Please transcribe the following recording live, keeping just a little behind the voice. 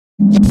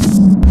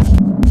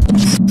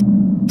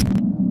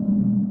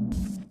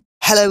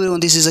Hello everyone,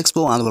 this is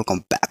Expo and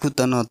welcome back with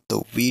another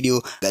video.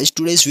 Guys,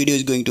 today's video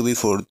is going to be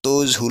for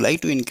those who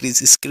like to increase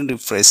screen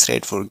refresh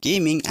rate for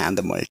gaming and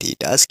the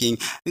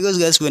multitasking. Because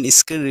guys, when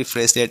screen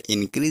refresh rate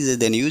increases,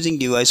 then using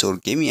device or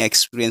gaming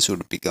experience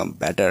would become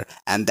better.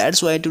 And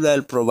that's why today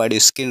I'll provide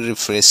you screen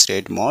refresh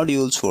rate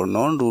modules for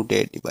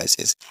non-rooted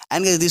devices.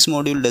 And guys, this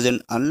module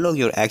doesn't unlock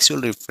your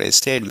actual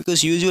refresh rate,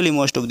 because usually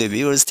most of the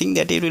viewers think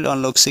that it will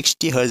unlock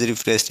 60Hz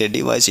refresh rate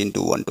device into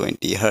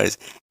 120Hz.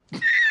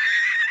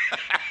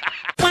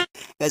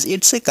 Guys,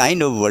 it's a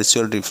kind of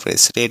virtual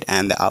refresh rate,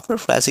 and after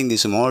flashing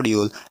this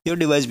module, your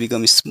device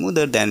becomes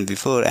smoother than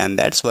before, and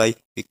that's why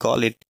we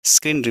call it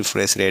screen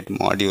refresh rate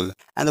module.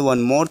 And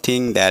one more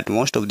thing, that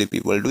most of the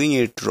people doing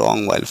it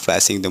wrong while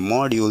flashing the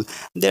module.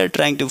 They're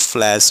trying to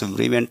flash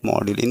prevent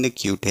module in the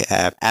Qt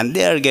app and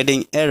they are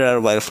getting error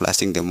while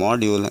flashing the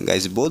module.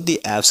 Guys, both the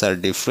apps are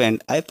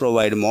different. I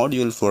provide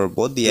module for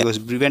both the apps because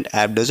prevent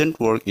app doesn't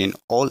work in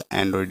all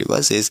Android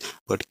devices,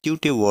 but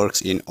Qt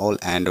works in all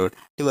Android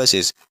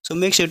devices. So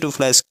make sure to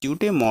flash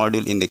Qt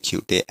module in the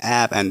Qt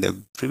app and the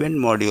prevent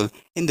module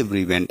in the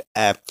prevent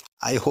app.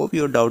 I hope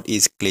your doubt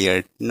is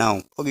cleared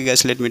now. Okay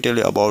guys, let me tell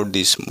you about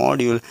this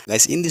module.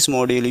 Guys, in this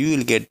module you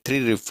will get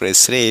 3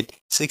 refresh rate,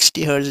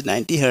 60Hz,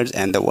 90Hz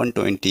and the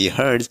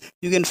 120Hz.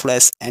 You can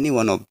flash any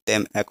one of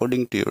them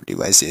according to your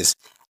devices.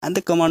 And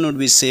the command would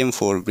be same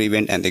for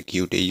prevent and the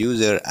Qt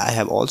user. I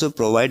have also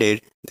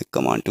provided the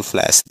command to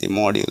flash the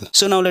module.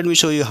 So now let me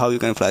show you how you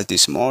can flash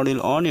this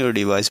module on your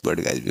device.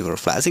 But guys, before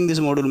flashing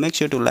this module, make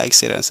sure to like,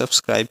 share and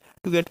subscribe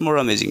to get more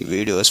amazing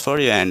videos for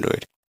your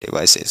Android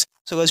devices.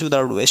 So guys,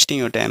 without wasting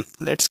your time,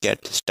 let's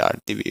get start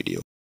the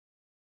video.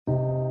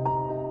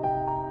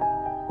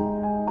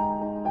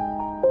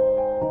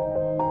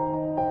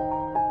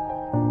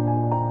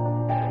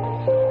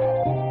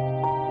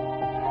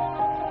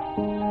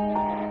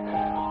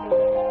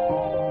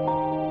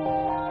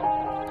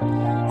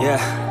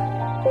 Yeah.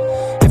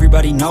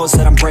 Everybody knows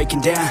that I'm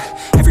breaking down.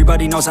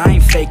 Everybody knows I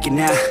ain't faking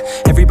now.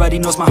 Everybody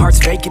knows my heart's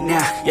vacant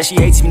now. Yeah, she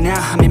hates me now,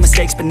 I made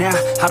mistakes but now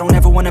I don't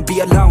ever wanna be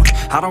alone.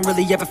 I don't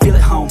really ever feel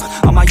at home.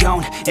 On my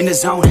own, in the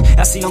zone,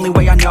 that's the only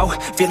way I know.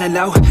 Feeling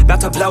low,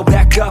 about to blow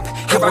back up.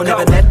 Here I won't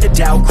ever let the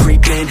doubt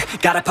creep in.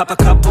 Gotta pop a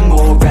couple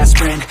more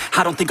aspirin.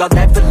 I don't think I'll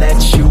ever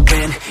let you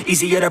in.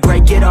 Easier to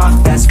break it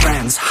off best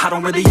friends. I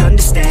don't really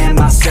understand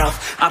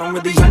myself. I don't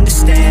really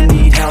understand,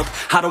 need help.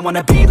 I don't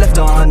wanna be left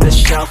on the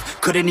shelf.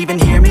 Couldn't even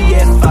hear me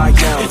if I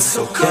yelled. It's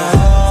so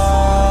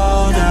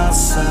cold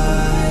outside,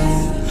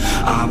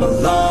 I'm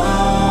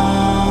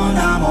alone,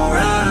 I'm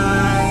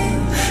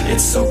alright.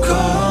 It's so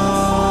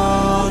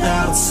cold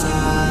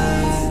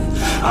outside,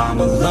 I'm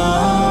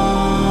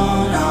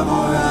alone, I'm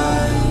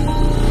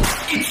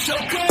alright. It's so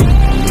cold.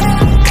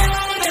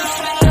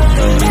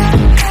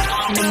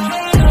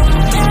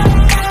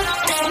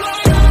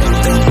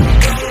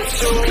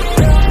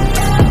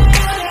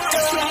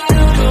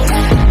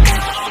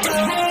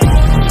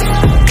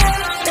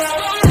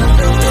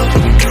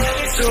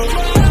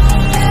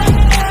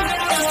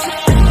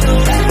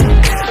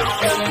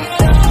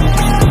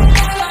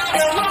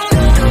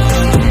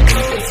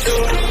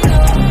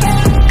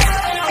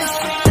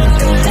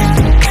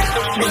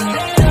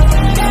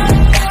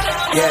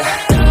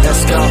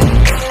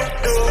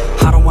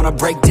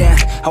 Break down,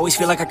 always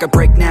feel like I could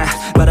break now,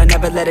 but I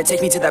never let it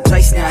take me to that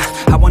place now.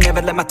 I won't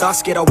ever let my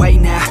thoughts get away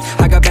now.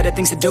 I got better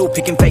things to do,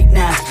 picking fate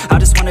now. I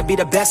just wanna be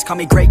the best, call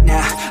me great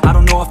now. I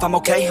don't know if I'm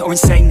okay or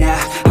insane now.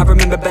 I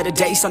remember better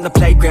days on the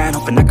playground,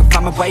 hoping I can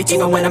find my way.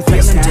 Even when I'm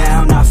feeling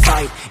down, I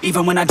fight.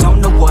 Even when I don't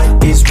know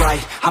what is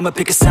right, I'ma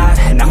pick a side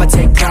and I'ma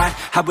take pride.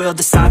 I will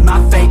decide my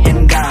fate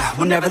and I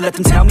will never let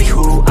them tell me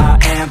who I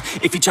am.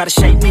 If you try to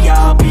shake me,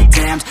 I'll be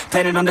damned.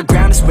 Planet on the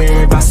ground is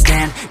where I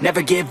stand.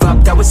 Never give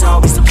up, that was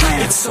always the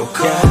plan. It's so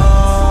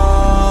cold